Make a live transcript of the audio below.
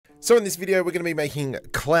So in this video, we're going to be making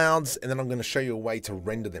clouds, and then I'm going to show you a way to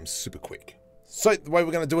render them super quick. So the way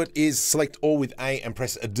we're going to do it is select all with A and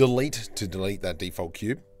press delete to delete that default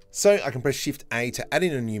cube. So I can press Shift A to add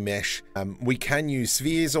in a new mesh. We can use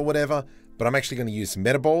spheres or whatever, but I'm actually going to use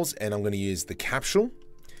metaballs, and I'm going to use the capsule.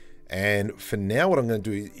 And for now, what I'm going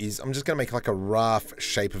to do is I'm just going to make like a rough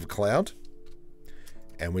shape of a cloud.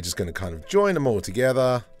 And we're just going to kind of join them all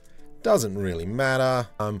together. Doesn't really matter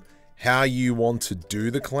how you want to do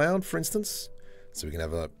the cloud, for instance. So we can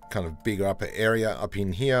have a kind of bigger upper area up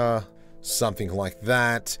in here, something like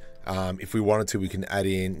that. If we wanted to, we can add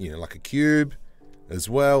in, like a cube as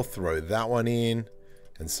well, throw that one in.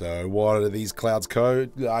 And so what are these clouds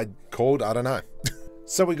called? I don't know.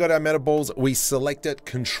 So we got our metaballs, we select it,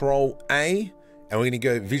 Control A, and we're gonna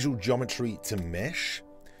go Visual Geometry to Mesh.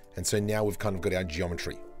 And so now we've kind of got our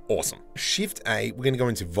geometry. Awesome. Shift A, we're gonna go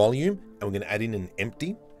into Volume, and we're gonna add in an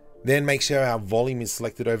empty. Then make sure our volume is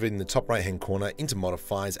selected over in the top right-hand corner, into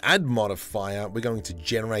modifiers, add modifier. We're going to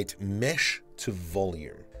generate mesh to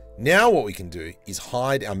volume. Now what we can do is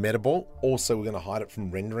hide our metaball. Also, we're going to hide it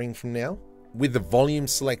from rendering from now. With the volume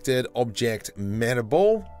selected, object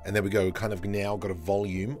metaball, and there we go. We kind of now got a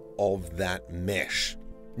volume of that mesh.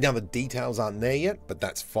 Now the details aren't there yet, but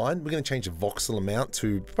that's fine. We're going to change the voxel amount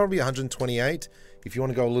to probably 128. If you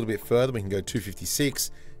want to go a little bit further, we can go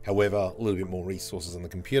 256. However, a little bit more resources on the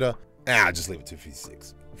computer. Just leave it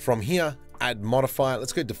 256. From here, add modifier.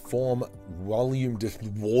 Let's go deform volume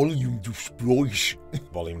displays.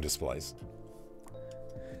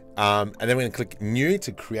 And then we're going to click new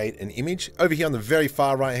to create an image. Over here on the very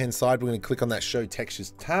far right hand side, we're going to click on that show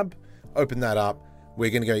textures tab. Open that up. We're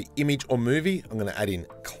going to go image or movie. I'm going to add in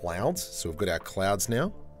clouds. So we've got our clouds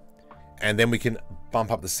now. And then we can bump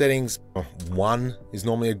up the settings. 1 is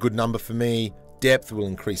normally a good number for me. Depth will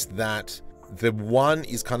increase that. The 1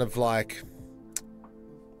 is kind of like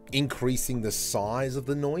increasing the size of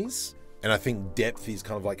the noise. And I think depth is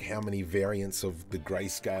kind of like how many variants of the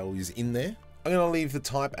grayscale is in there. I'm going to leave the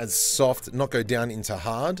type as soft, not go down into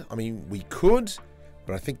hard. I mean, we could,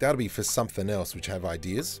 but I think that'll be for something else, which I have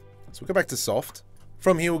ideas. So we'll go back to soft.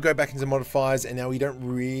 From here, we'll go back into modifiers, and now we don't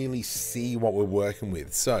really see what we're working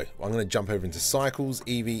with. So I'm going to jump over into cycles,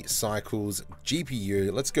 EV, cycles,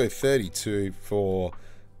 GPU. Let's go 32 for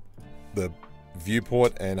the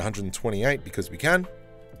viewport and 128 because we can.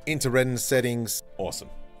 Into retina settings. Awesome.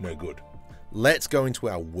 No good. Let's go into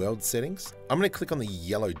our world settings. I'm going to click on the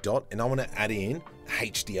yellow dot, and I want to add in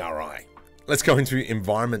HDRI. Let's go into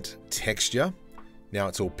environment texture. Now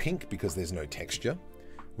it's all pink because there's no texture.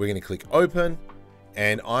 We're going to click open.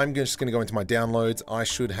 And I'm just going to go into my downloads. I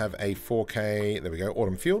should have a 4K, there we go,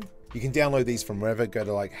 Autumn Field. You can download these from wherever, go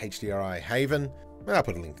to like HDRI Haven. I'll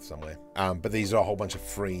put a link somewhere. But these are a whole bunch of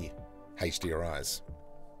free HDRIs.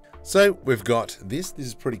 So we've got this. This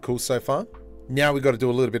is pretty cool so far. Now we've got to do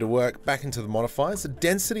a little bit of work back into the modifiers. The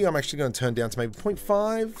density, I'm actually going to turn down to maybe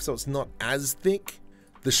 0.5, so it's not as thick.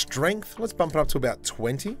 The strength, let's bump it up to about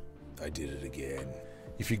 20. I did it again.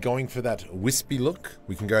 If you're going for that wispy look,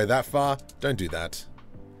 we can go that far. Don't do that.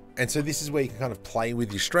 And so this is where you can kind of play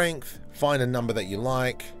with your strength, find a number that you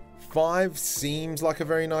like. 5 seems like a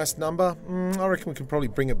very nice number. I reckon we can probably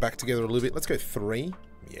bring it back together a little bit. Let's go 3.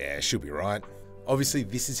 Yeah, should be right. Obviously,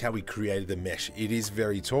 this is how we created the mesh. It is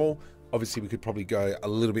very tall. Obviously, we could probably go a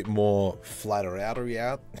little bit more flatter outery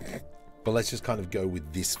out. But let's just kind of go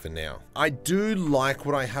with this for now. I do like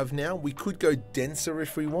what I have now. We could go denser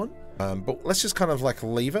if we want. But let's just kind of like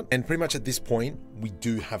leave it. And pretty much at this point, we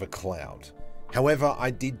do have a cloud. However, I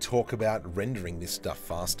did talk about rendering this stuff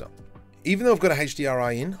faster. Even though I've got a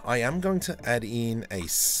HDRI in, I am going to add in a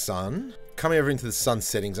sun. Coming over into the sun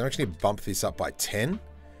settings, I'm actually going to bump this up by 10.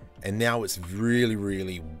 And now it's really,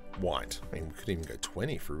 really white. I mean, we could even go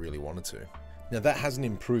 20 if we really wanted to. Now that hasn't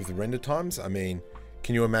improved the render times. I mean,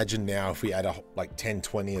 can you imagine now if we add like 10,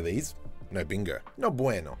 20 of these? No bingo, no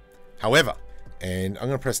bueno. However, and I'm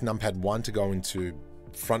going to press numpad 1 to go into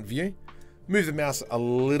front view. Move the mouse a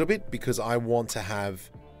little bit because I want to have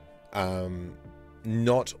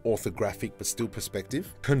not orthographic but still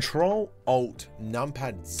perspective. Control Alt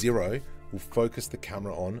numpad 0 will focus the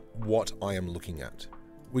camera on what I am looking at.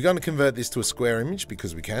 We're going to convert this to a square image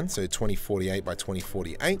because we can. So 2048 by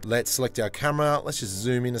 2048. Let's select our camera. Let's just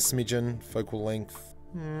zoom in a smidgen. Focal length.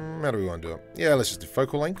 How do we want to do it? Yeah, let's just do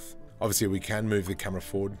focal length. Obviously, we can move the camera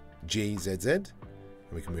forward. G, Z, Z. And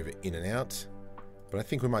we can move it in and out. But I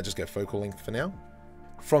think we might just go focal length for now.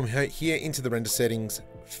 From here into the render settings,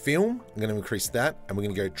 film, I'm going to increase that. And we're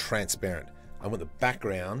going to go transparent. I want the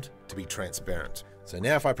background to be transparent. So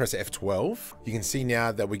now if I press F12, you can see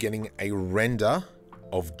now that we're getting a render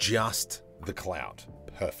of just the cloud.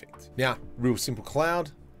 Perfect. Now, real simple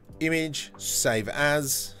cloud. image, save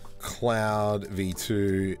as, cloud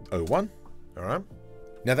v201. All right.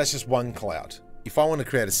 Now that's just one cloud. If I want to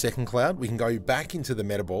create a second cloud, we can go back into the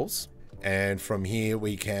meta balls, and from here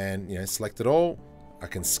we can, select it all. I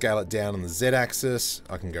can scale it down on the Z axis.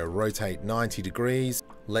 I can go rotate 90 degrees.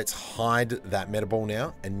 Let's hide that meta ball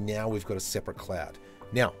now. And now we've got a separate cloud.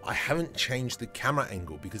 Now I haven't changed the camera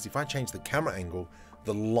angle, because if I change the camera angle,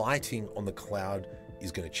 the lighting on the cloud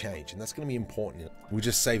is going to change, and that's going to be important. We'll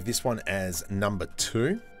just save this one as number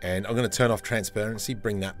 2, and I'm going to turn off transparency,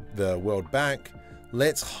 bring the world back.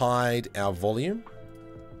 Let's hide our volume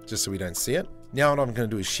just so we don't see it. Now what I'm going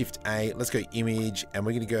to do is Shift A, let's go image, and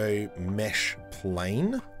we're going to go mesh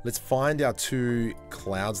plane. Let's find our 2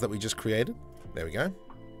 clouds that we just created. There we go.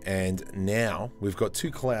 And now we've got 2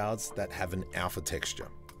 clouds that have an alpha texture.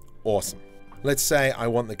 Awesome. Let's say I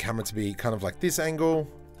want the camera to be kind of like this angle.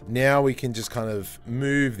 Now we can just kind of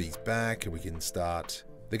move these back, and we can start.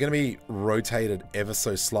 They're going to be rotated ever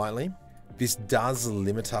so slightly. This does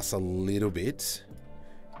limit us a little bit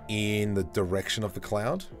in the direction of the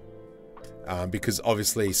cloud, because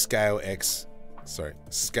obviously scale XX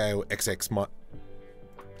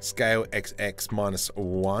minus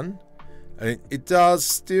 1. I mean, it does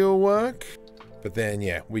still work, but then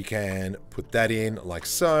yeah, we can put that in like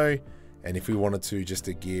so. And if we wanted to, just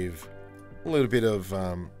to give a little bit of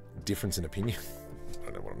difference in opinion, I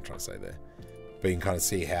don't know what I'm trying to say there, but you can kind of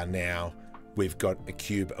see how now we've got a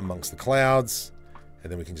cube amongst the clouds,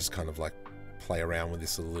 and then we can just kind of like play around with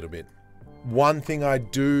this a little bit. One thing I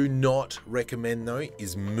do not recommend though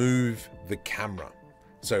is move the camera.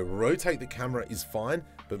 So rotate the camera is fine,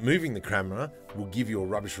 but moving the camera will give you a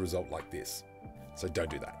rubbish result like this. So don't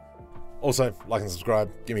do that. Also, like and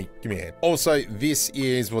subscribe, give me a hand. Also, this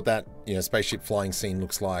is what that spaceship flying scene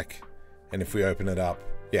looks like. And if we open it up,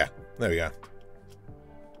 yeah, there we go.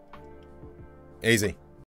 Easy.